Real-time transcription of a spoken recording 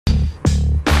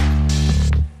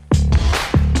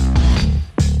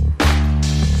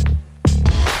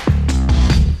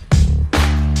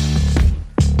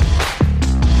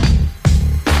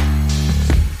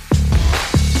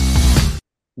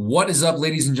What is up,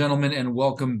 ladies and gentlemen, and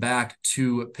welcome back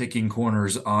to Picking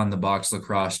Corners on the Box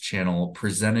Lacrosse channel,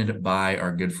 presented by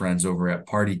our good friends over at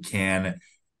Party Can.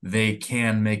 They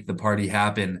can make the party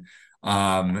happen.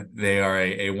 They are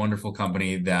a wonderful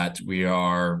company that we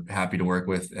are happy to work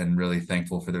with and really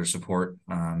thankful for their support.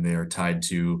 They are tied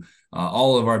to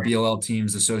all of our BLL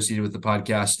teams associated with the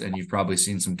podcast, and you've probably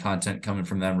seen some content coming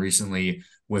from them recently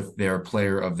with their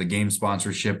player of the game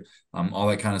sponsorship. All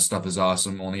that kind of stuff is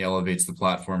awesome, only elevates the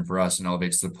platform for us and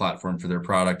elevates the platform for their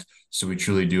product. So we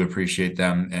truly do appreciate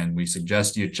them. And we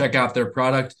suggest you check out their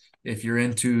product if you're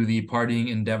into the partying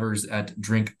endeavors at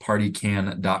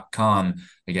drinkpartycan.com.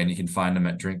 Again, you can find them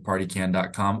at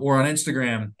drinkpartycan.com or on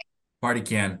Instagram,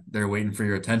 PartyCan. They're waiting for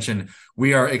your attention.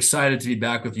 We are excited to be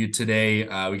back with you today.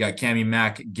 We got Cammy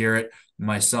Mack, Garrett,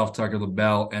 myself, Tucker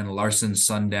LaBelle, and Larson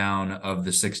Sundown of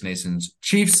the Six Nations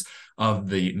Chiefs, of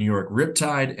the New York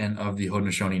Riptide, and of the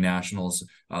Haudenosaunee Nationals.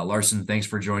 Larson, thanks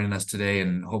for joining us today,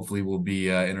 and hopefully we'll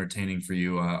be entertaining for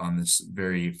you on this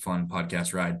very fun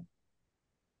podcast ride.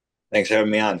 Thanks for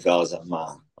having me on, fellas. I'm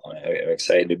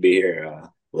excited to be here.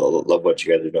 Love what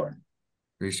you guys are doing.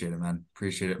 Appreciate it, man.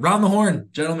 Appreciate it. Round the horn,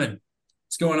 gentlemen.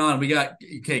 What's going on? We got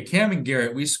Cam and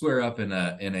Garrett. We square up in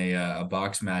a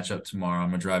box matchup tomorrow.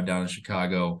 I'm gonna drive down to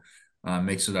Chicago,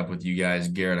 mix it up with you guys.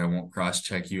 Garrett, I won't cross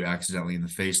check you accidentally in the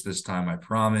face this time. I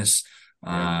promise.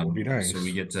 Would be nice. So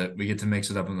we get to mix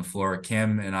it up on the floor.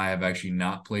 Cam and I have actually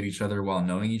not played each other while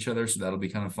knowing each other, so that'll be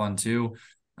kind of fun too.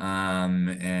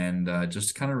 And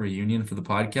just kind of reunion for the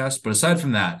podcast. But aside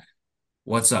from that,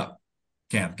 what's up?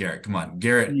 Camp, Garrett, come on.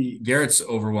 Garrett's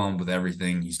overwhelmed with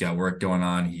everything. He's got work going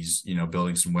on. He's,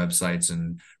 building some websites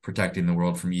and protecting the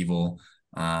world from evil.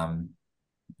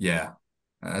 Yeah,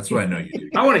 that's what I know you do.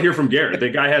 I want to hear from Garrett. The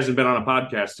guy hasn't been on a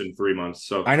podcast in 3 months.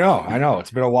 So I know.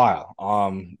 It's been a while.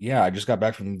 I just got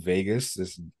back from Vegas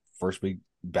this first week,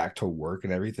 back to work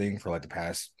and everything for like the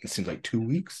past, it seems like 2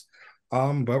 weeks.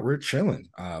 But we're chilling.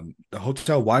 The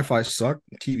hotel Wi-Fi sucked.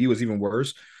 TV was even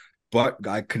worse. But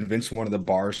I convinced one of the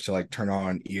bars to like turn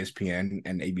on ESPN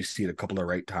and ABC at a couple of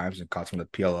right times and caught some of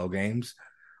the PLL games.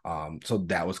 So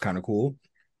that was kind of cool.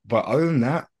 But other than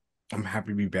that, I'm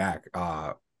happy to be back.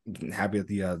 Happy that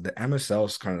the MSL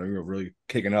is kind of really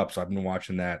kicking up. So I've been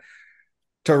watching that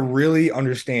to really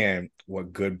understand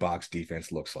what good box defense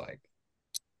looks like.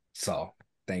 So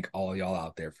thank all y'all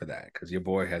out there for that, because your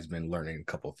boy has been learning a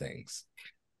couple things.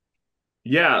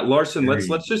 Yeah, Larson, let's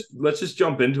just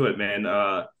jump into it,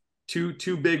 man.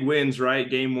 Two big wins, right?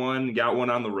 Game one, got one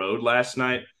on the road last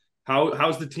night.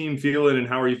 How's the team feeling, and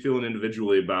how are you feeling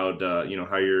individually about how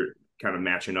you're kind of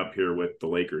matching up here with the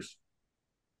Lakers?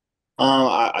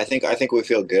 I think we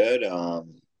feel good.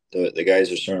 The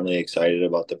guys are certainly excited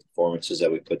about the performances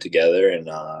that we put together, and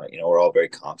we're all very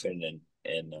confident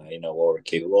in what we're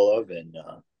capable of, and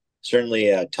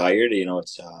certainly tired.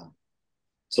 It's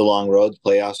a long road, the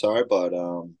playoffs are, but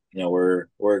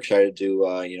we're excited to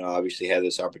obviously have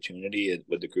this opportunity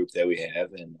with the group that we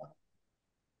have, and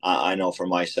I know for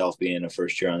myself, being a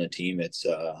first year on the team, it's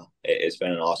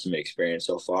been an awesome experience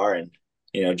so far, and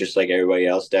just like everybody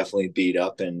else, definitely beat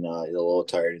up and a little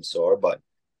tired and sore, but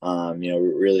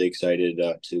we're really excited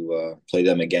to play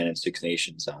them again in Six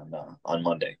Nations on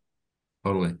Monday.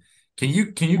 Totally. Can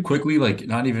you quickly, like,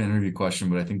 not even an interview question,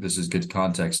 but I think this is good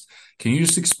context. Can you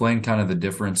just explain kind of the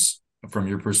difference from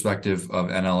your perspective of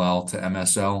NLL to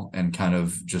MSL, and kind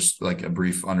of just like a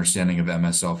brief understanding of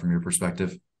MSL from your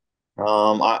perspective?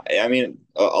 I mean,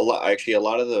 a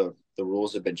lot of the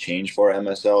rules have been changed for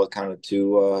MSL kind of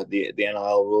to the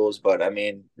NLL rules, but I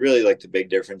mean, really, like, the big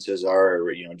differences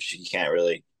are, you can't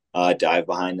really dive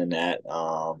behind the net.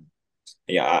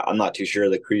 I'm not too sure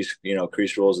the crease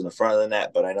rules in the front of the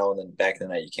net, but I know in the back of the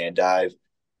net you can't dive.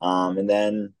 And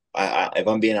then if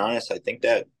I'm being honest, I think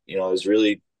that is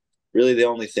really the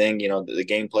only thing. The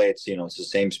gameplay, it's it's the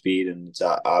same speed, and it's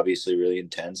obviously really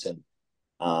intense, and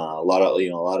a lot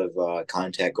of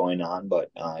contact going on,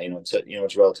 but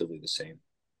it's relatively the same.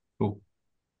 Cool.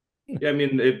 Yeah, I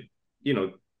mean, it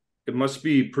must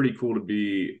be pretty cool to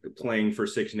be playing for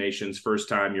Six Nations. First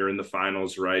time you're in the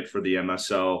finals, right, for the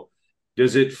MSL.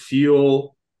 Does it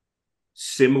feel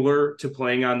similar to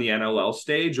playing on the NLL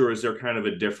stage, or is there kind of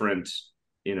a different,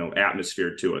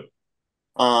 atmosphere to it?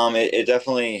 It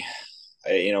definitely,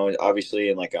 obviously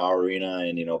in like our arena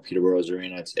and Peterborough's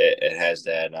arena, it has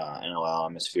that NLL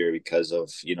atmosphere because of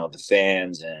the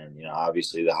fans and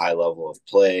obviously the high level of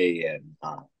play and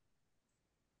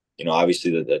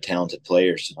obviously the talented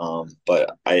players.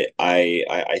 But I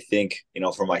think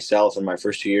for myself in my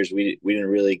first 2 years, we didn't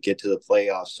really get to the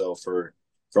playoffs. So for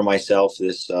myself,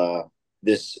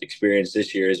 this experience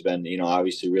this year has been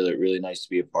obviously really nice to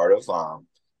be a part of.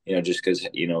 just because,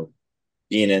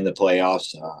 being in the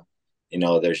playoffs,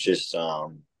 there's just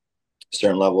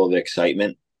certain level of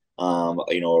excitement,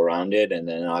 around it. And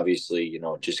then obviously,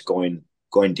 just going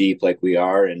deep like we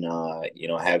are and,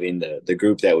 having the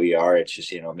group that we are, it's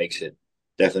just,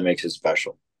 definitely makes it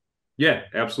special. Yeah,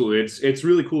 absolutely. It's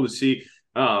really cool to see.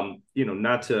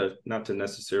 Not to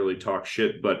necessarily talk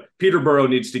shit, but Peterborough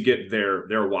needs to get their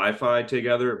Wi-Fi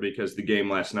together because the game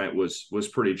last night was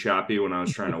pretty choppy when I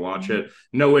was trying to watch it.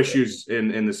 No issues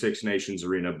in the Six Nations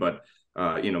arena, but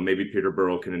maybe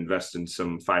Peterborough can invest in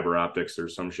some fiber optics or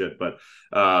some shit. But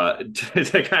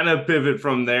to kind of pivot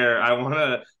from there, I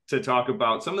want to talk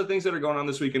about some of the things that are going on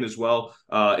this weekend as well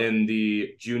in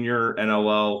the junior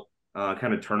NLL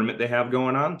kind of tournament they have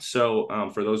going on.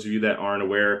 So for those of you that aren't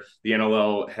aware, the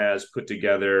NLL has put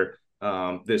together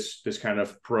this kind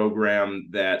of program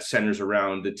that centers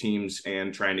around the teams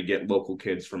and trying to get local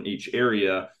kids from each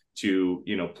area to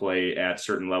play at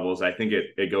certain levels. I think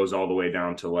it goes all the way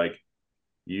down to like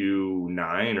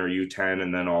U9 or U10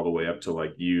 and then all the way up to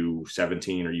like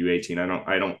U17 or U18.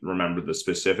 I don't remember the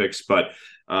specifics, but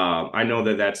I know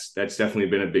that's definitely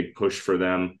been a big push for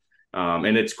them.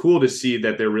 And it's cool to see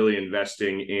that they're really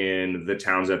investing in the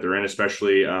towns that they're in,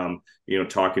 especially,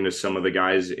 talking to some of the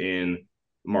guys in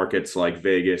markets like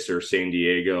Vegas or San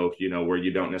Diego, where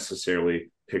you don't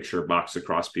necessarily picture box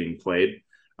lacrosse being played.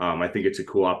 I think it's a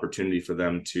cool opportunity for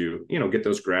them to, get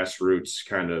those grassroots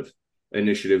kind of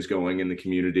initiatives going in the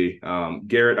community.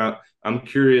 Garrett, I'm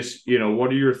curious, what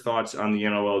are your thoughts on the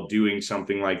NLL doing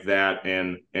something like that?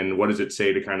 And what does it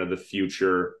say to kind of the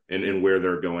future and where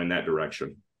they're going that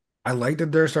direction? I like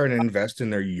that they're starting to invest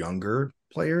in their younger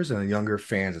players and younger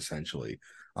fans, essentially.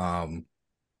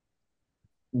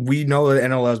 We know that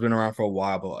NLL has been around for a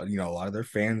while, but a lot of their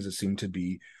fans that seem to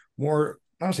be more,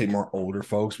 I don't say more older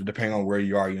folks, but depending on where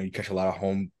you are, you catch a lot of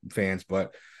home fans,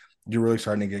 but you're really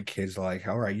starting to get kids like,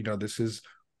 all right, this is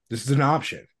an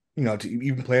option, to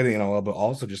even play the NLL, but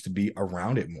also just to be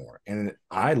around it more. And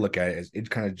I look at it as it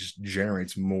kind of just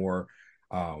generates more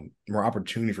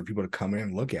opportunity for people to come in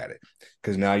and look at it,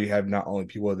 because now you have not only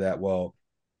people that, well,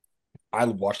 I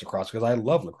watch lacrosse because I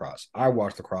love lacrosse. I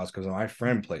watch lacrosse because my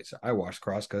friend plays it. I watch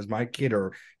lacrosse because my kid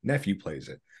or nephew plays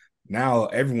it. Now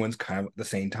everyone's kind of at the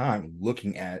same time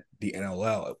looking at the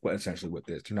NLL, essentially with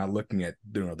this. They're not looking at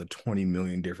the 20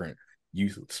 million different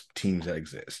youth teams that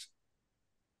exist.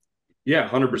 Yeah,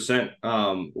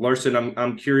 100%. Larson,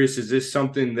 I'm curious, is this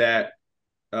something that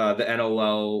the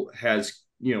NLL has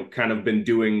kind of been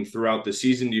doing throughout the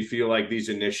season? Do you feel like these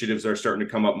initiatives are starting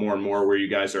to come up more and more where you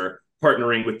guys are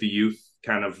partnering with the youth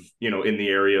kind of, in the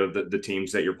area of the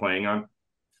teams that you're playing on?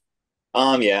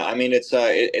 Yeah, I mean, it's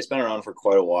been around for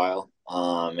quite a while.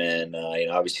 And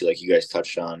obviously, like you guys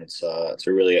touched on, it's a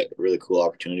really cool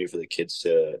opportunity for the kids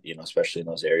to, especially in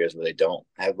those areas where they don't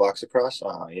have box lacrosse,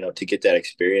 to get that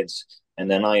experience.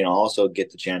 And then, also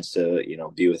get the chance to,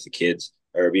 be with the kids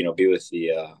or, be with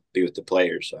the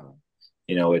players.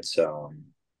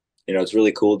 It's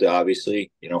really cool to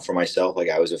obviously, for myself, like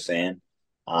I was a fan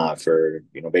for,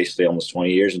 basically almost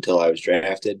 20 years until I was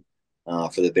drafted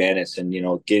for the Bandits, and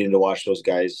getting to watch those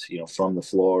guys, from the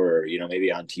floor or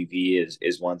maybe on TV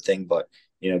is one thing, but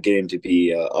getting to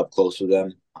be up close with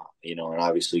them, and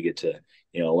obviously get to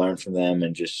learn from them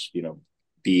and just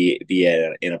be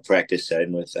in a practice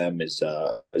setting with them is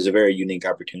a very unique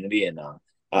opportunity, and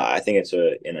I think it's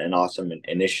an awesome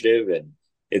initiative, and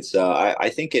it's I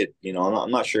think it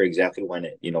I'm not sure exactly when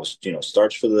it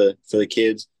starts for the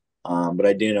kids, but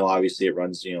I do know obviously it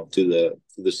runs through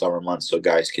the summer months, so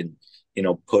guys can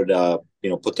put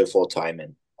their full time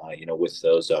in with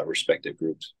those respective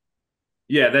groups.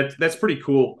 Yeah, that's pretty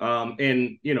cool.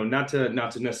 And not to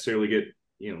necessarily get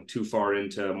too far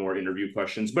into more interview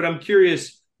questions, but I'm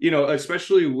curious,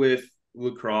 especially with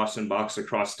lacrosse and box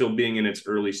lacrosse still being in its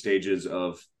early stages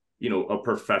of a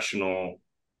professional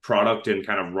product and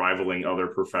kind of rivaling other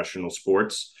professional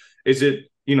sports. Is it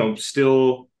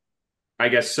still, I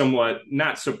guess, somewhat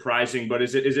not surprising, but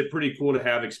is it pretty cool to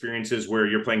have experiences where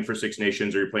you're playing for Six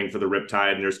Nations or you're playing for the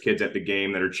Riptide and there's kids at the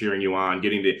game that are cheering you on,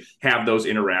 getting to have those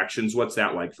interactions? What's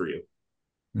that like for you?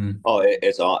 Oh,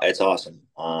 it's awesome.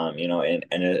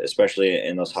 And especially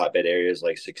in those hotbed areas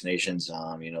like Six Nations,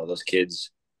 those kids,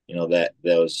 that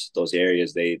those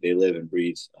areas, they live and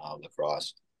breathe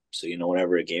lacrosse. So,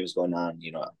 whenever a game's going on,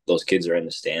 those kids are in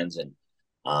the stands, and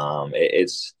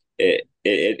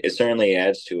it certainly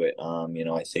adds to it.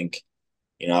 I think,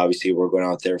 obviously we're going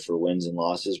out there for wins and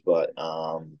losses, but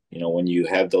when you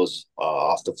have those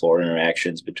off the floor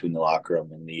interactions between the locker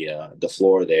room and the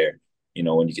floor there,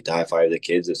 when you get to high five the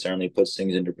kids, it certainly puts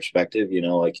things into perspective.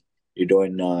 Like you're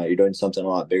doing something a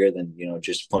lot bigger than,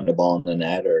 just putting the ball in the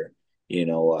net or,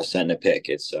 setting a pick.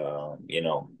 It's,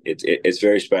 it's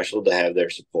very special to have their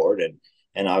support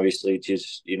and obviously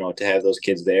just, to have those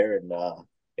kids there. And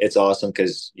it's awesome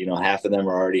because, half of them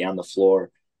are already on the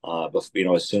floor. But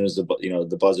as soon as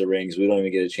the buzzer rings, we don't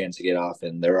even get a chance to get off,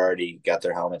 and they're already got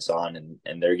their helmets on,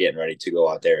 and they're getting ready to go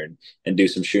out there and do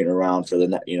some shooting around for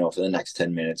the next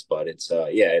 10 minutes. But it's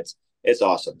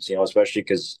awesome, especially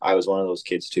because I was one of those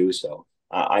kids too. So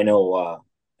I know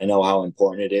how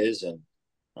important it is, and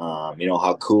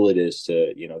how cool it is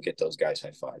to get those guys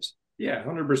high fives. Yeah,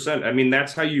 100%. I mean,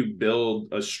 that's how you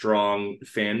build a strong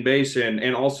fan base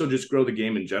and also just grow the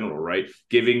game in general, right?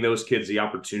 Giving those kids the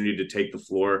opportunity to take the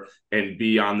floor and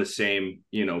be on the same,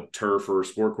 turf or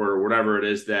sport court or whatever it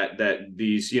is that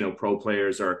these, pro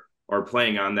players are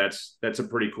playing on. That's a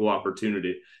pretty cool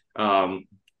opportunity.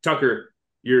 Tucker,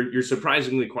 you're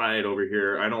surprisingly quiet over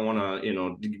here. I don't want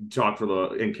to, talk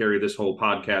and carry this whole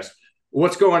podcast.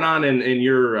 What's going on in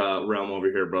your realm over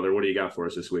here, brother? What do you got for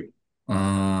us this week?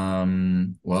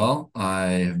 Well, I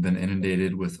have been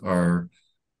inundated with our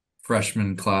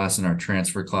freshman class and our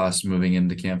transfer class moving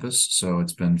into campus. So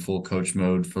it's been full coach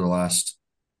mode for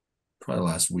probably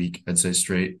last week, I'd say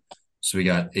straight. So we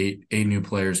got eight new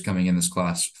players coming in this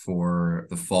class for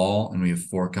the fall, and we have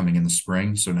 4 coming in the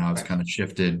spring. So now it's kind of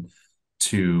shifted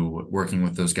to working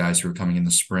with those guys who are coming in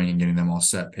the spring and getting them all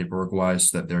set paperwork wise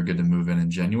so that they're good to move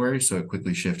in January. So it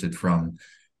quickly shifted from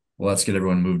let's get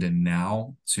everyone moved in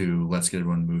now to let's get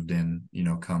everyone moved in,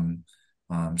 come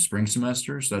spring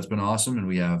semester. So that's been awesome. And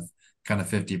we have kind of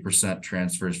 50%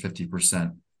 transfers,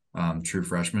 50% true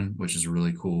freshmen, which is a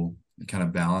really cool kind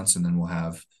of balance. And then we'll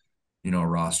have, a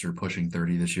roster pushing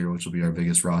 30 this year, which will be our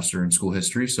biggest roster in school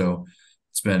history. So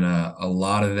it's been a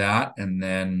lot of that. And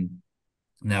then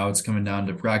now it's coming down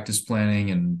to practice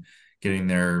planning and getting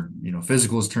their,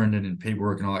 physicals turned in and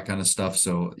paperwork and all that kind of stuff.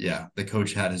 So yeah, the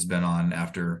coach hat has been on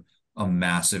after a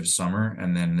massive summer.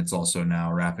 And then it's also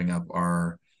now wrapping up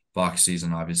our box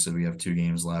season. Obviously we have 2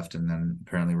 games left, and then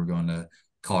apparently we're going to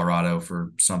Colorado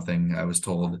for something, I was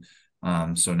told.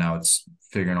 So now it's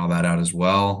figuring all that out as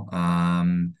well.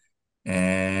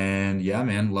 And yeah,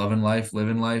 man, loving life,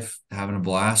 living life, having a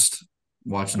blast,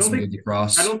 watching some good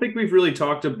lacrosse. I don't think we've really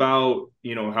talked about,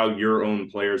 how your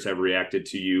own players have reacted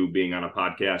to you being on a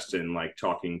podcast and like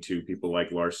talking to people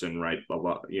like Larson, right? A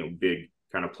lot, big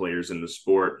kind of players in the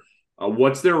sport.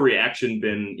 What's their reaction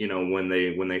been, when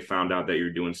they found out that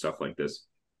you're doing stuff like this?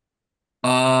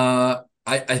 I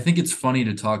think it's funny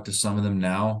to talk to some of them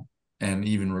now, and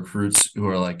even recruits who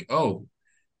are like, oh,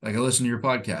 like I listen to your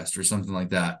podcast or something like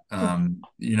that.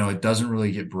 It doesn't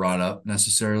really get brought up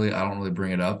necessarily. I don't really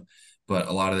bring it up, but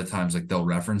a lot of the times like they'll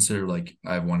reference it. Or like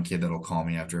I have one kid that'll call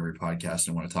me after every podcast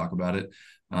and want to talk about it.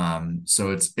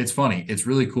 So it's funny. It's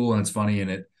really cool and it's funny,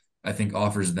 and it I think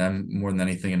offers them more than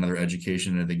anything another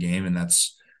education into the game. And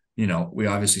that's, we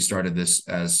obviously started this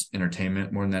as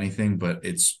entertainment more than anything, but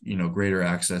it's, greater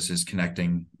access is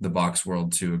connecting the box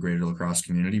world to a greater lacrosse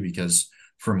community, because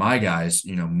for my guys,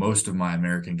 most of my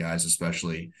American guys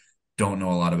especially don't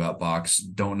know a lot about box,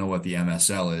 don't know what the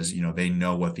MSL is. They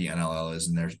know what the NLL is,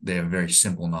 and they have a very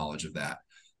simple knowledge of that.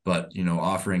 But,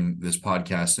 offering this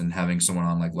podcast and having someone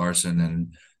on like Larson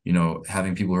and,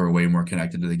 having people who are way more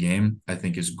connected to the game, I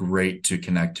think is great to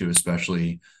connect to,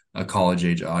 especially a college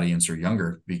age audience or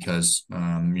younger, because,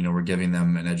 we're giving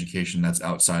them an education that's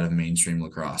outside of mainstream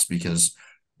lacrosse, because,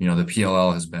 the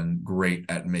PLL has been great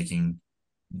at making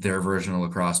their version of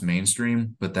lacrosse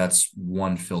mainstream, but that's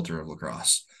one filter of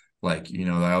lacrosse. Like,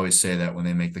 I always say that when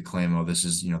they make the claim, oh, this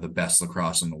is, the best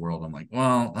lacrosse in the world. I'm like,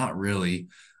 well, not really.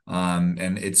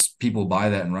 And it's people buy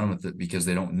that and run with it because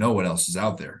they don't know what else is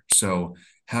out there. So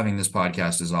having this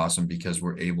podcast is awesome because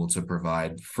we're able to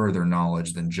provide further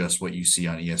knowledge than just what you see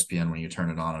on ESPN when you turn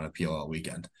it on a PLL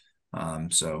weekend.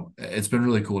 So it's been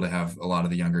really cool to have a lot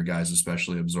of the younger guys,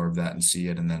 especially, absorb that and see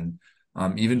it. And then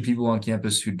even people on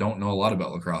campus who don't know a lot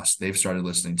about lacrosse, they've started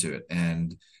listening to it,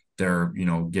 and they're,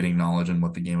 getting knowledge on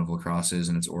what the game of lacrosse is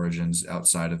and its origins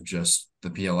outside of just the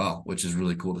PLL, which is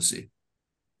really cool to see.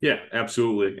 Yeah,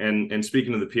 absolutely. And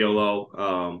speaking of the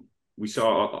PLL, we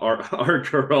saw our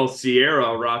girl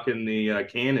Sierra rocking the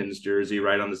Cannons jersey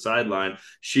right on the sideline.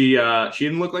 She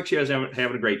didn't look like she was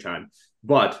having a great time,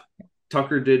 but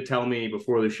Tucker did tell me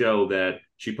before the show that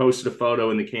she posted a photo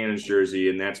in the Cannons jersey,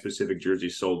 and that specific jersey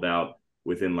sold out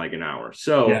within like an hour.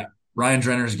 So yeah, Ryan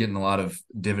Drenner is getting a lot of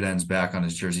dividends back on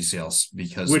his jersey sales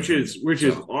which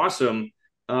is awesome.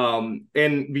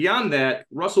 And beyond that,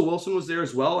 Russell Wilson was there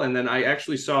as well. And then I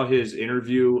actually saw his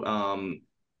interview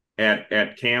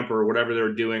at camp or whatever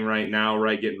they're doing right now,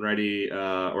 right, getting ready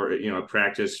or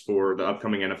practice for the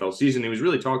upcoming NFL season. He was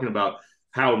really talking about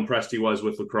how impressed he was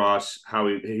with lacrosse, how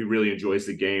he really enjoys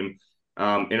the game.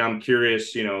 And I'm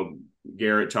curious,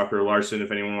 Garrett, Tucker, Larson,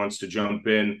 if anyone wants to jump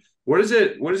in, what does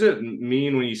it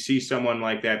mean when you see someone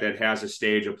like that has a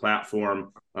stage, a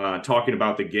platform, talking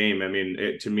about the game? I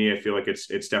mean, to me, I feel like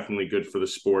it's definitely good for the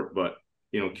sport, but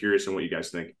curious on what you guys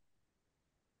think.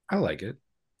 I like it,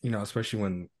 especially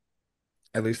when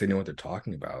at least they know what they're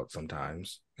talking about.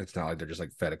 Sometimes it's not like they're just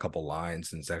like fed a couple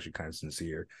lines and it's actually kind of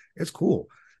sincere. It's cool.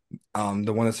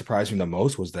 The one that surprised me the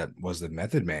most was the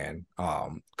Method Man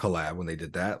collab when they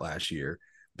did that last year.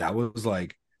 That was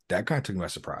like that kind of took me by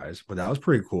surprise, but that was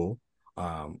pretty cool. But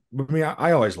I mean,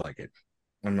 I always like it.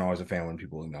 I'm always a fan when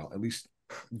people at least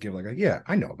give like yeah,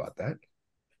 I know about that.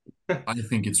 I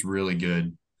think it's really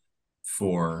good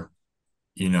for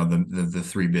the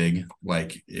three big,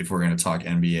 like if we're going to talk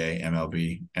NBA,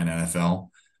 MLB, and NFL,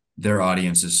 their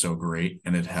audience is so great,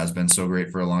 and it has been so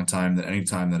great for a long time that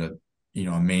anytime that a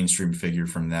mainstream figure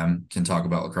from them can talk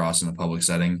about lacrosse in a public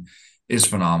setting is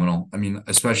phenomenal. I mean,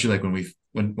 especially like when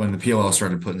the PLL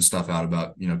started putting stuff out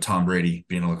about Tom Brady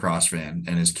being a lacrosse fan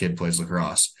and his kid plays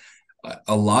lacrosse.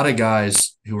 A lot of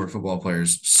guys who were football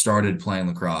players started playing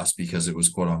lacrosse because it was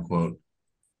quote unquote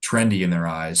trendy in their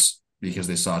eyes because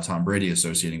they saw Tom Brady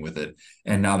associating with it,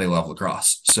 and now they love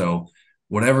lacrosse. So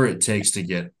whatever it takes to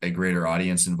get a greater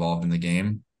audience involved in the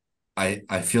game,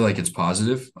 I feel like it's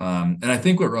positive. And I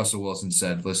think what Russell Wilson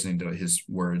said, listening to his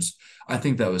words, I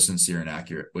think that was sincere and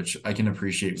accurate, which I can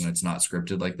appreciate when it's not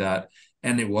scripted like that.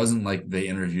 And it wasn't like they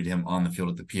interviewed him on the field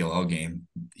at the PLL game.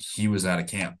 He was at a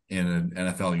camp in an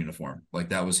NFL uniform. Like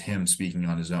that was him speaking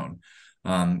on his own,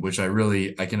 which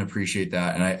I can appreciate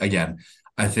that. And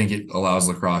I think it allows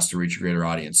lacrosse to reach a greater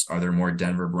audience. Are there more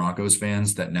Denver Broncos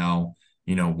fans that now,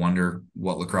 wonder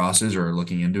what lacrosse is or are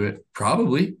looking into it?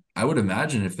 Probably. I would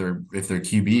imagine if their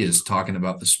QB is talking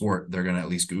about the sport, they're going to at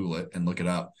least Google it and look it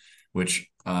up, which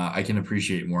I can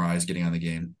appreciate more eyes getting on the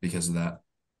game because of that.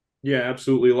 Yeah,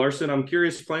 absolutely. Larson, I'm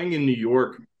curious, playing in New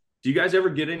York, do you guys ever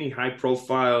get any high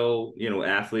profile,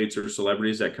 athletes or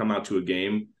celebrities that come out to a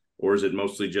game, or is it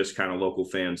mostly just kind of local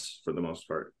fans for the most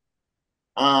part?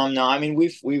 No, I mean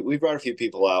we brought a few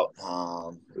people out.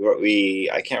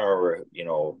 I can't remember.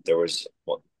 There was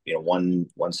one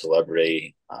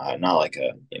celebrity, not like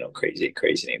a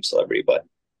crazy name celebrity, but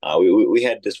we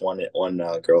had this one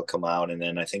girl come out, and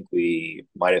then I think we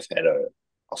might have had a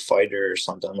fighter or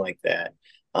something like that.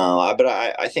 But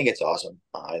I think it's awesome.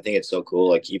 I think it's so cool.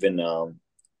 Like even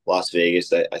Las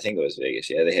Vegas, I think it was Vegas.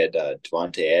 Yeah, they had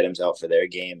Devontae Adams out for their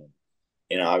game,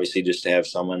 and obviously just to have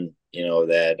someone,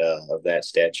 that of that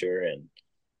stature and,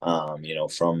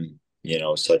 from,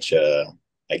 such a,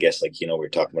 I guess like, we were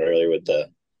talking about earlier with the,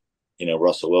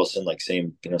 Russell Wilson, like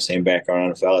same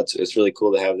background on NFL. It's really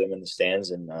cool to have them in the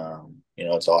stands and,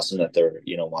 it's awesome that they're,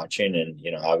 watching and,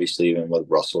 obviously even what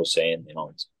Russell was saying,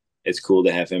 it's cool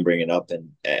to have him bring it up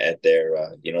and at their,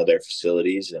 their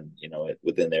facilities and,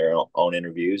 within their own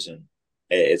interviews. And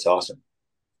it's awesome.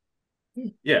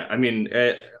 Yeah. I mean,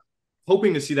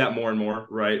 hoping to see that more and more,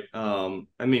 right?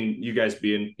 I mean, you guys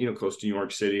being, close to New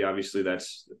York City, obviously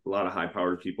that's a lot of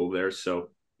high-powered people there. So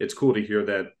it's cool to hear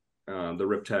that the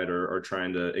Riptide are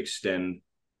trying to extend,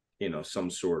 some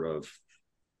sort of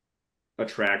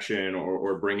attraction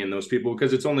or bring in those people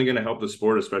because it's only going to help the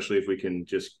sport, especially if we can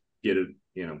just get it,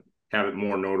 have it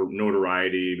more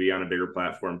notoriety, be on a bigger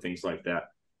platform, things like that.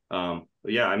 But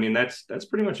yeah, I mean, that's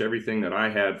pretty much everything that I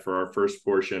had for our first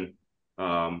portion.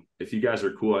 If you guys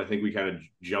are cool, I think we kind of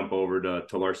jump over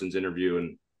to Larson's interview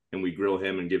and we grill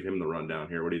him and give him the rundown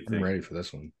here. What do you think? I'm ready for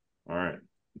this one. All right.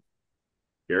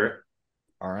 Garrett?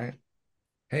 All right.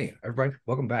 Hey, everybody,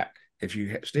 welcome back. If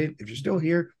you're still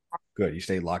here, good. You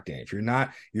stay locked in. If you're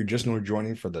not, you're just now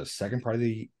joining for the second part of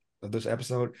this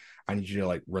episode. I need you to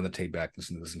like run the tape back,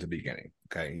 listen to the beginning.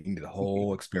 Okay. You need the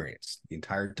whole experience, the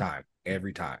entire time,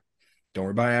 every time. Don't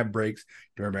worry about ad breaks.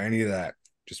 Don't worry about any of that.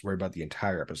 Just worry about the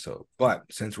entire episode. But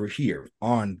since we're here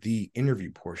on the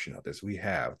interview portion of this, we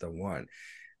have the one,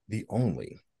 the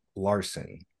only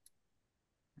Larson,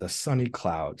 the Sunny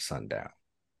Cloud Sundown.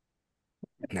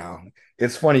 Now,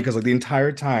 it's funny because like the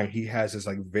entire time he has this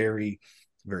like very,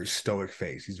 very stoic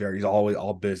face. He's always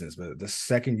all business. But the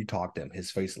second you talk to him,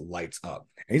 his face lights up.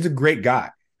 And he's a great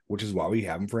guy, which is why we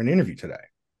have him for an interview today.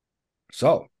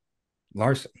 So,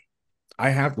 Larson, I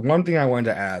have one thing I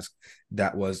wanted to ask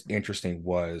that was interesting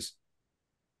was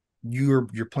you're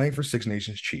playing for Six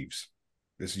Nations Chiefs.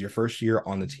 This is your first year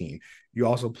on the team. You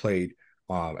also played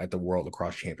at the World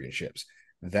Lacrosse Championships.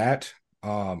 That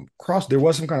there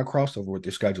was some kind of crossover with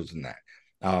your schedules in that.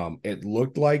 It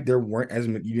looked like there weren't as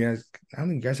many. You guys, I don't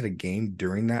think you guys had a game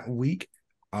during that week.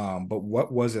 But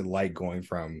what was it like going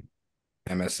from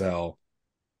MSL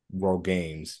World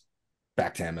Games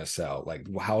back to MSL? Like,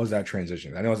 how was that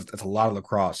transition? I know it's a lot of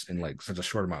lacrosse in like such a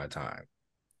short amount of time.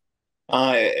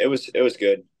 It was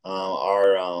good.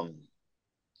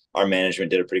 Our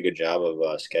management did a pretty good job of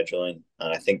scheduling,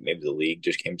 and I think maybe the league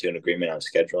just came to an agreement on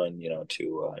scheduling.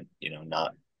 To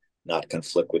not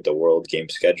conflict with the World Game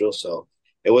schedule. So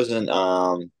it wasn't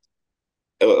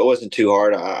it wasn't too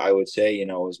hard. I would say it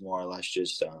was more or less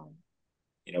just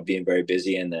being very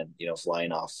busy and then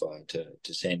flying off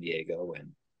to San Diego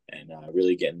and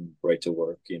really getting right to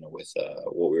work with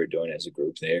what we were doing as a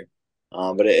group there.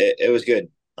 But it was good.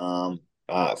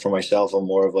 For myself, I'm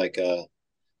more of like a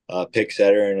pick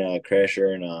setter and a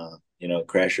crasher and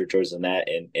crasher towards the net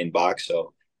in box.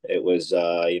 So it was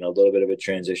a little bit of a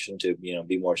transition to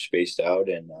be more spaced out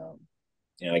and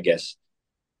I guess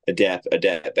adapt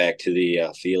back to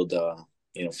the field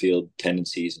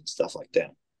tendencies and stuff like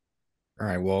that. All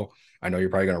right. Well, I know you're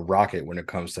probably going to rock it when it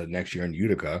comes to next year in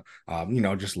Utica.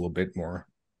 Just a little bit more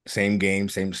same game,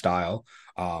 same style.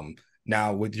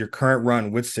 Now with your current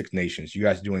run with Six Nations, you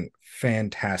guys doing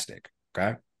fantastic.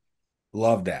 Okay.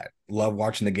 Love that. Love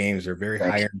watching the games. They're very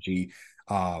high Thanks. energy.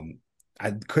 I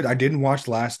didn't watch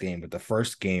last game, but the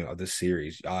first game of this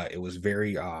series, it was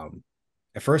very at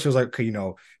first it was like, okay,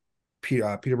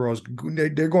 Peterborough's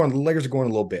they're going, the Lakers are going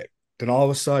a little bit. Then all of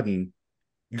a sudden,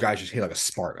 you guys just hit like a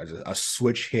spark, a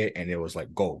switch hit, and it was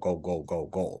like go, go, go, go,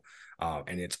 go.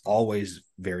 And it's always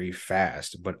very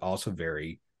fast, but also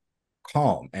very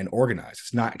calm and organized.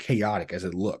 It's not chaotic as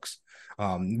it looks.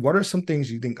 What are some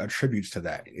things you think attributes to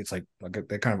that? It's like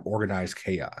that kind of organized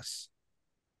chaos.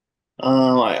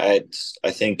 I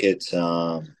think it's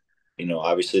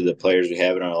obviously the players we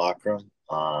have in our locker room.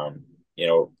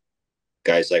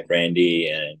 Guys like Randy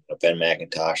and Ben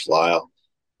McIntosh, Lyle,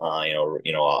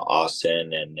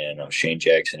 Austin and Shane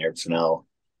Jackson, Eric Fennell,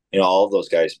 all of those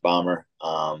guys, Bomber.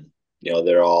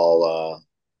 They're all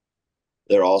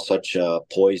such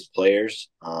poised players,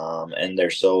 and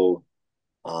they're so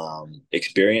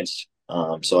experienced.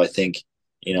 So I think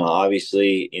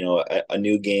obviously a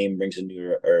new game brings a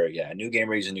new game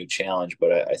brings a new challenge.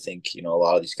 But I think a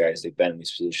lot of these guys, they've been in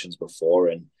these positions before,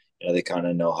 and they kind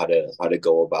of know how to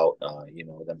go about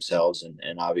themselves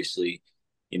and obviously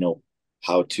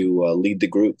how to lead the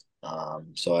group.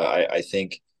 So I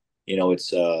think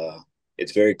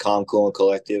it's very calm, cool, and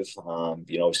collective.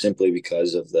 Simply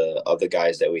because of the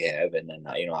guys that we have, and then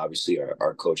obviously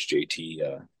our coach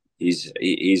JT.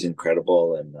 He's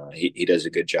incredible, and he does a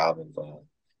good job of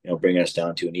bringing us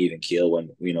down to an even keel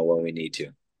when we need to.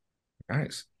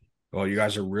 Nice. Well, you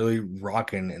guys are really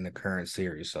rocking in the current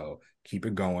series, so keep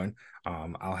it going.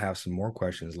 I'll have some more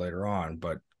questions later on,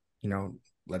 but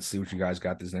let's see what you guys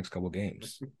got these next couple of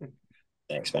games.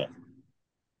 Thanks, man.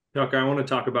 Chuck, I want to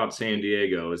talk about San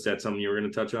Diego. Is that something you were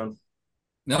going to touch on?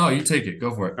 No, you take it.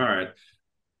 Go for it. All right.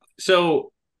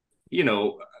 So,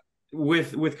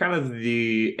 with kind of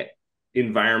the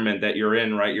environment that you're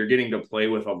in, right? You're getting to play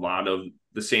with a lot of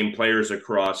the same players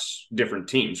across different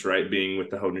teams, right? Being with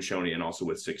the Haudenosaunee and also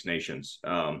with Six Nations.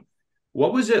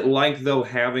 What was it like, though,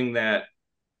 having that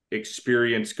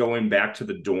experience going back to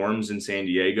the dorms in San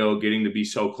Diego, getting to be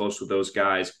so close with those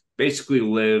guys, basically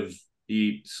live,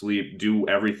 eat, sleep, do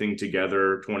everything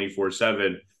together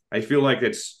 24/7? I feel like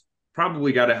it's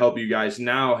probably got to help you guys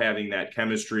now having that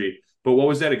chemistry. But what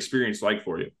was that experience like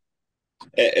for you?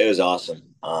 It was awesome.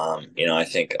 I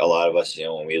think a lot of us,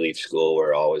 when we leave school,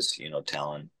 we're always,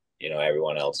 telling,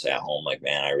 everyone else at home, like,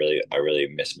 man, I really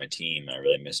miss my team. I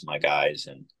really miss my guys,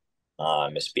 and I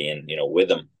miss being, with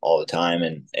them all the time.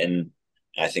 And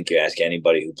I think you ask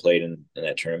anybody who played in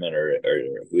that tournament or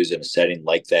who is in a setting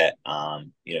like that,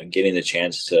 getting the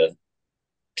chance to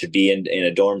be in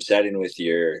a dorm setting with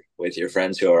your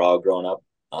friends who are all grown up,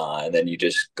 and then you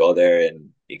just go there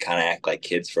and you kind of act like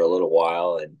kids for a little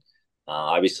while. And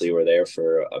obviously we're there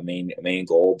for a main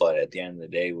goal, but at the end of the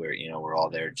day, we're all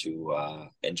there to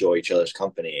enjoy each other's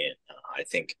company. And I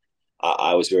think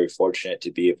I was very fortunate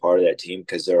to be a part of that team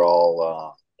because they're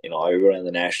all, everyone in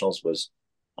the Nationals was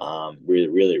really,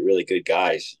 really, really good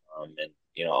guys, and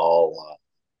all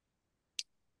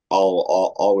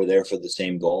were there for the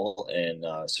same goal, and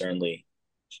certainly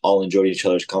all enjoyed each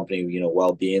other's company,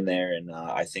 while being there. And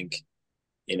I think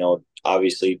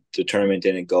obviously the tournament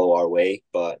didn't go our way,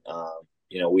 but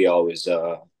we always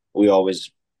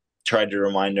tried to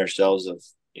remind ourselves of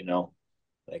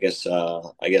I guess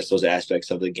those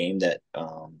aspects of the game that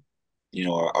are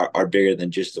bigger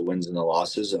than just the wins and the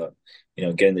losses.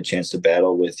 Getting the chance to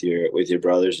battle with your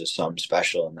brothers is something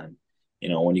special, and then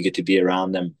when you get to be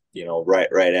around them,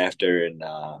 right after, and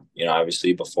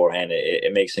obviously beforehand,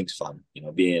 it makes things fun.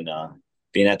 Being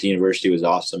at the university was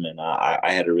awesome, and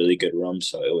I had a really good room,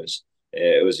 so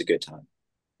it was a good time.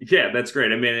 Yeah, that's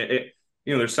great. I mean,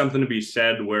 there's something to be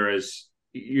said. Whereas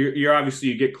you're obviously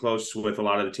you get close with a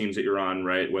lot of the teams that you're on,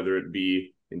 right? Whether it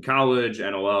be in college,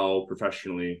 NLL,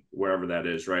 professionally, wherever that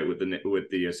is, right? With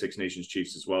the Six Nations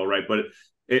Chiefs as well, right? But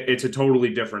it's a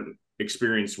totally different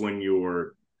experience when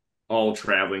you're all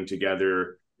traveling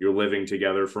together, you're living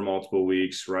together for multiple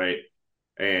weeks, right?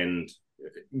 And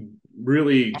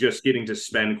really just getting to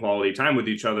spend quality time with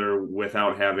each other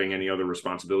without having any other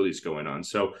responsibilities going on.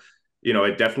 So,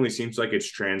 it definitely seems like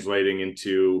it's translating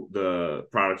into the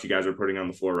product you guys are putting on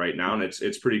the floor right now. And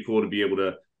it's pretty cool to be able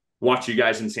to watch you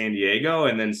guys in San Diego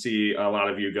and then see a lot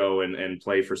of you go and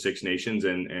play for Six Nations.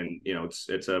 And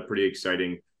it's a pretty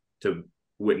exciting to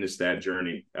witness that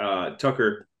journey.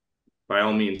 Tucker, by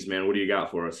all means, man, what do you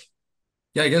got for us?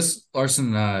 Yeah, I guess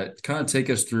Larson, kind of take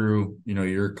us through,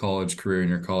 your college career and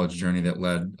your college journey that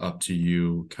led up to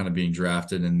you kind of being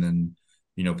drafted and then,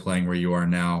 playing where you are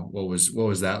now. What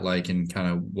was that like, and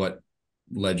kind of what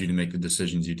led you to make the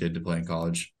decisions you did to play in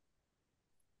college?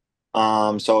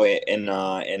 So in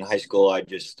high school, I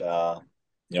just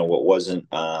what wasn't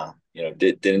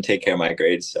didn't take care of my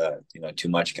grades too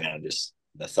much. Kind of just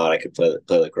the thought I could play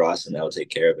lacrosse and that would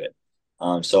take care of it.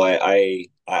 So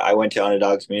I went to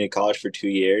Underdog Community College for 2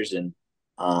 years and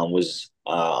was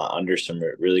under some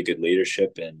really good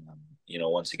leadership and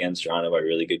once again surrounded by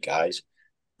really good guys.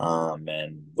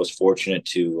 And was fortunate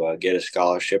to get a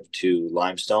scholarship to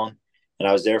Limestone. And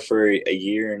I was there for a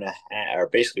year and a half, or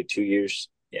basically 2 years.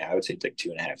 Yeah, I would say like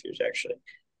 2.5 years actually.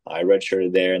 I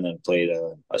redshirted there and then played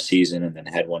a season and then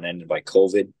had one ended by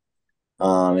COVID.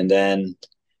 And then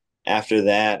after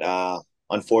that,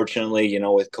 unfortunately,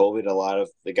 with COVID, a lot of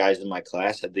the guys in my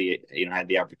class had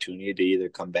the opportunity to either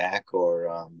come back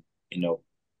or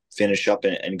finish up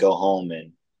and go home.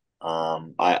 And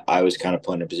I was kind of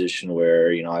put in a position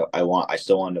where I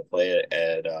still wanted to play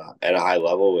at a high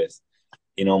level with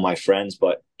my friends,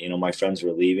 but my friends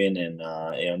were leaving,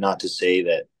 and not to say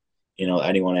that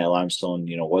anyone at Limestone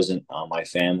wasn't my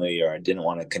family or I didn't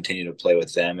want to continue to play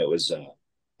with them. It was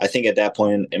I think at that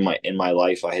point in my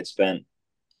life I had spent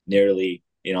nearly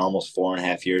almost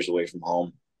 4.5 years away from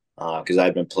home because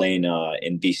I'd been playing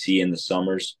in BC in the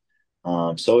summers.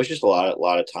 So it was just a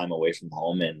lot of time away from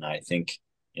home, and I think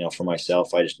for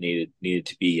myself I just needed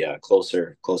to be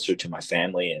closer to my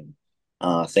family,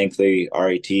 and thankfully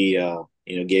RIT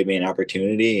gave me an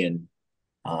opportunity, and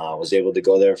was able to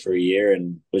go there for a year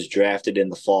and was drafted in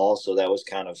the fall. So that was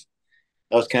kind of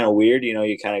weird.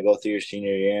 You kind of go through your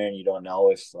senior year and you don't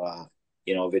know if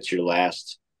it's your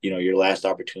last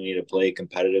opportunity to play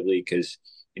competitively because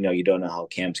you don't know how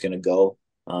camp's going to go.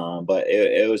 But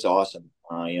it was awesome.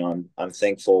 I'm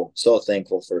thankful, so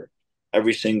thankful for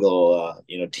every single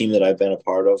team that I've been a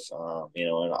part of.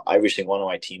 And every single one of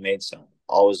my teammates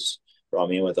always brought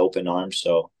me in with open arms.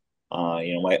 So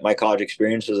my college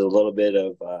experience was a little bit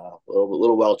of a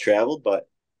little well traveled, but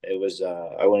it was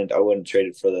I wouldn't trade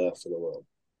it for the world.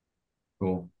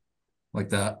 Cool. Like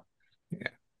that. Yeah.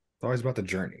 It's always about the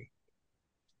journey.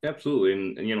 Absolutely.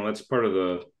 And that's part of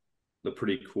the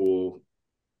pretty cool,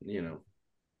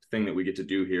 thing that we get to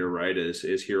do here, right?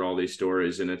 Is hear all these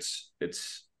stories, and it's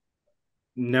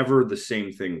never the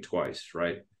same thing twice,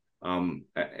 right? And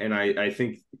I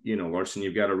think, Larson,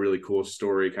 you've got a really cool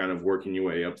story kind of working your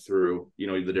way up through,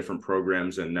 the different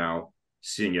programs and now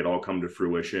seeing it all come to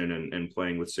fruition and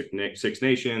playing with Six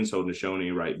Nations,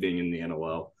 Haudenosaunee, right, being in the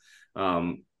NLL.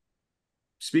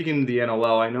 Speaking of the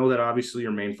NLL, I know that obviously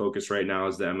your main focus right now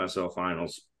is the MSL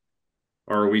finals.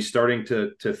 Are we starting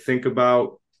to think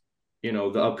about,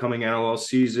 the upcoming NLL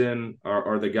season?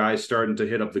 Are the guys starting to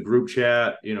hit up the group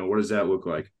chat? What does that look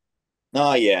like?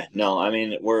 No, yeah, no. I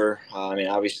mean,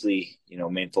 obviously,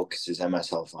 main focus is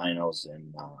MSL finals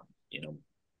and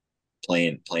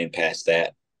playing past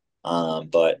that.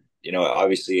 But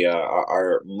obviously,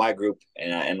 my group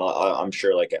and I'm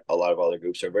sure like a lot of other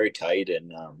groups are very tight,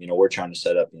 and we're trying to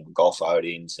set up golf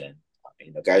outings, and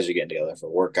guys are getting together for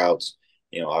workouts.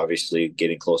 Obviously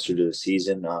getting closer to the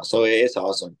season, so it's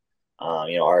awesome.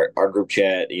 Our group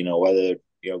chat, whether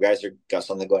guys are got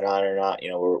something going on or not,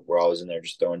 we're always in there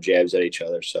just throwing jabs at each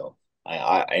other. So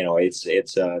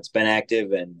it's been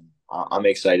active, and I'm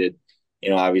excited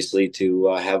obviously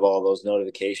to have all those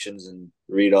notifications and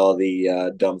read all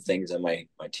the dumb things that my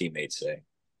teammates say.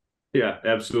 Yeah,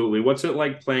 absolutely. What's it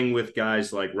like playing with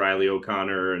guys like Riley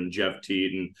O'Connor and Jeff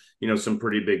Teat and, some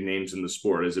pretty big names in the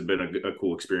sport? Has it been a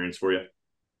cool experience for you?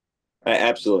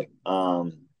 Absolutely.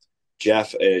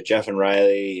 Jeff and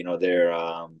Riley,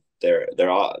 they're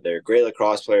great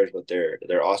lacrosse players, but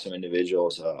they're awesome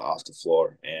individuals off the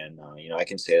floor. And I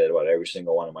can say that about every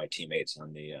single one of my teammates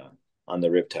on the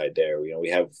Riptide there. We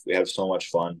have so much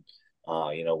fun,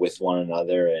 with one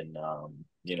another, and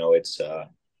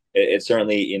it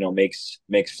certainly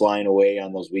makes flying away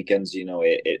on those weekends.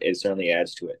 It certainly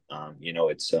adds to it.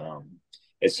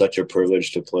 It's such a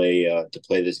privilege to play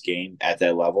this game at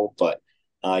that level, but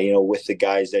with the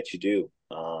guys that you do,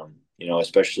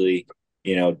 especially,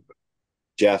 you know,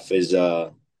 Jeff is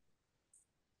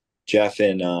Jeff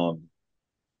and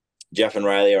Jeff and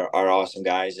Riley are awesome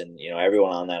guys, and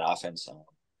everyone on that offense.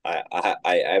 I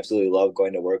absolutely love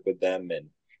going to work with them, and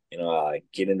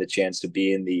getting the chance to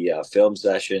be in the film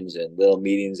sessions and little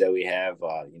meetings that we have.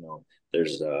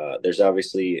 There's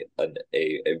obviously a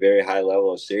very high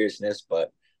level of seriousness,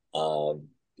 but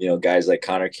guys like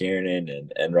Connor Kiernan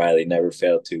and Riley never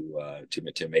fail to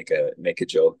make a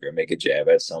joke or make a jab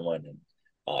at someone and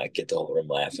get the whole room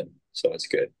laughing. So it's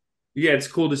good. Yeah, it's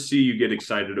cool to see you get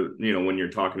excited, when you're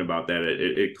talking about that.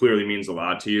 It clearly means a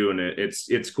lot to you, and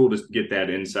it's cool to get that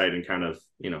insight and kind of,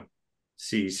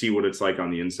 see what it's like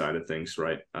on the inside of things,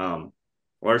 right?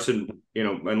 Larson,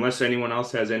 unless anyone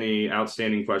else has any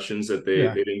outstanding questions that they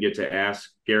didn't get to ask,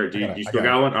 Garrett, you still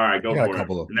got one? All right, go for it.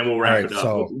 And then we'll wrap it up.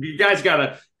 So, you guys got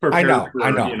to prepare for,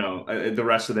 I know. The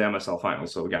rest of the MSL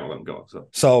finals, so we got to let them go.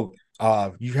 So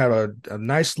you had a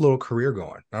nice little career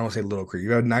going. I don't want to say little career.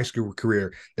 You have a nice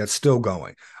career that's still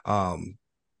going.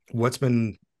 What's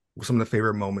been some of the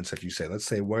favorite moments that you say? Let's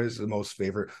say, what's your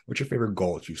favorite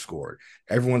goal that you scored?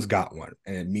 Everyone's got one,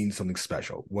 and it means something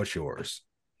special. What's yours?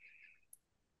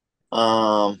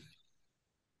 I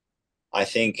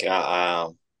think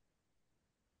my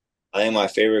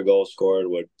favorite goal scored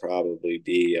would probably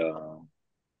be in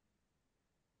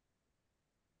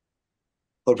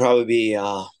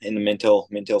the Minto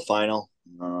final.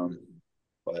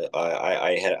 But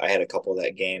I had a couple of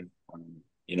that game,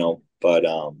 but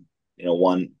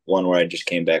one where I just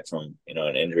came back from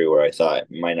an injury where I thought I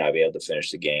might not be able to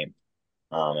finish the game,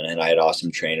 and then I had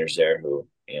awesome trainers there who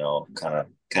kind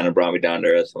of brought me down to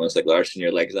earth. Almost like, Larson,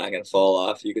 your leg's not gonna fall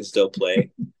off. You can still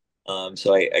play.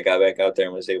 So I got back out there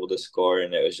and was able to score,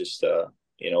 and it was just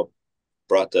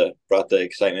brought the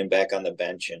excitement back on the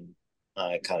bench, and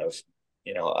I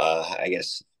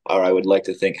guess, or I would like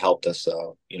to think, helped us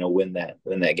win that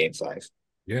game 5.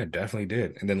 Yeah, definitely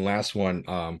did. And then last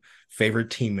one, favorite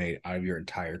teammate out of your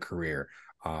entire career,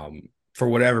 for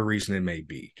whatever reason it may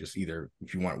be. Just either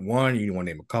if you want one, you want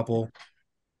to name a couple.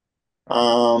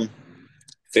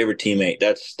 Favorite teammate.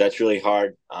 That's really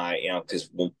hard. Because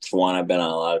for one, I've been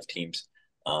on a lot of teams.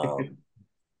 But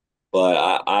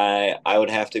I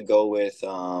would have to go with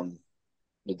my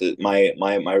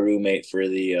roommate for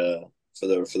the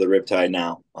Riptide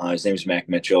now. His name's Mac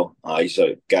Mitchell. He's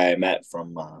a guy I met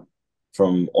from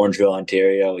Orangeville,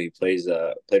 Ontario. He played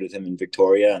with him in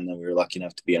Victoria, and then we were lucky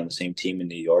enough to be on the same team in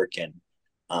New York. And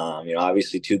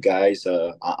obviously two guys.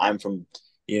 I'm from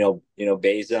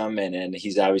Baysham, and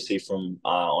he's obviously from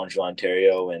Orangeville,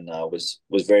 Ontario, and was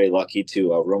very lucky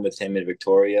to room with him in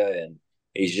Victoria. And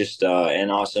he's just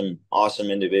an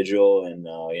awesome individual, and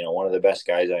one of the best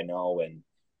guys I know, and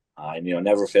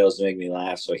never fails to make me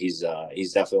laugh. So he's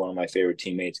definitely one of my favorite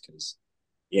teammates, because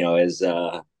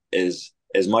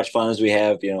as much fun as we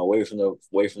have, away from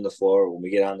the floor, when we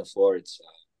get on the floor, it's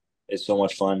so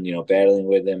much fun, battling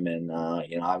with him, and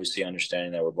obviously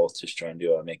understanding that we're both just trying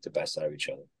to make the best out of each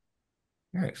other.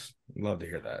 Nice. Love to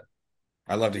hear that.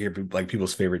 I love to hear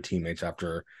people's favorite teammates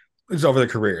after it's over their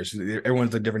careers.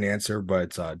 Everyone's a different answer, but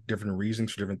it's different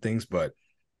reasons for different things. But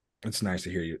it's nice to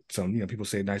hear you. Some people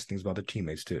say nice things about their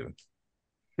teammates too.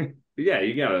 Yeah,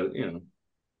 you gotta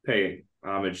pay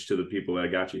homage to the people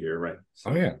that got you here, right?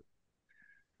 So, oh yeah.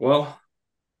 Well,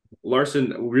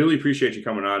 Larson, really appreciate you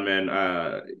coming on, man.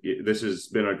 This has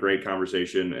been a great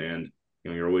conversation, and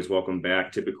you're always welcome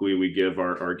back. Typically, we give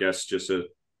our guests just a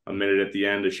minute at the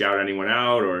end to shout anyone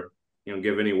out or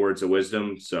give any words of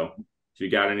wisdom. So if you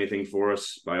got anything for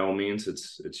us, by all means,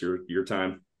 it's your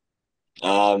time.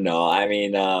 No, I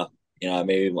mean,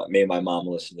 maybe my mom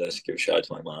will listen to this. Give a shout out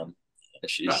to my mom.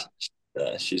 She's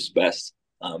the best.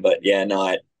 But yeah,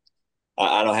 no,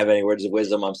 I don't have any words of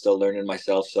wisdom. I'm still learning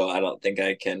myself, so I don't think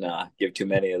I can give too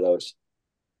many of those.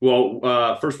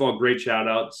 Well, first of all, great shout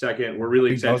out. Second, we're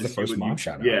really excited. That was the first mom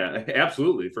shout out. Yeah,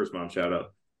 absolutely, first mom shout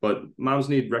out. But moms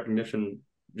need recognition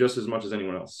just as much as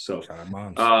anyone else. So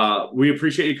we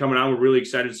appreciate you coming on. We're really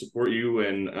excited to support you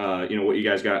and what you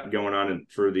guys got going on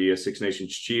for the Six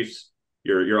Nations Chiefs,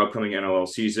 your upcoming NLL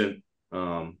season.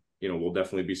 We'll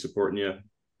definitely be supporting you,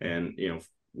 and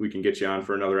we can get you on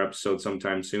for another episode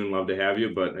sometime soon. Love to have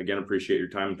you. But again, appreciate your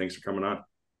time and thanks for coming on.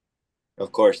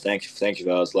 Of course. Thank you,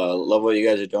 fellas. Love what you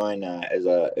guys are doing.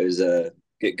 It was a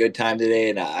good time today,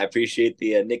 and I appreciate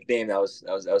the nickname. That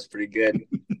was pretty good.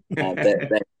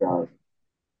 Thanks, Ron.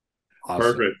 Awesome.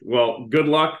 Perfect. Well, good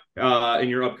luck in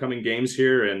your upcoming games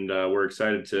here, and we're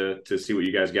excited to see what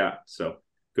you guys got. So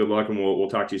good luck, and we'll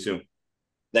talk to you soon.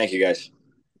 Thank you, guys.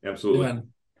 Absolutely. Amen.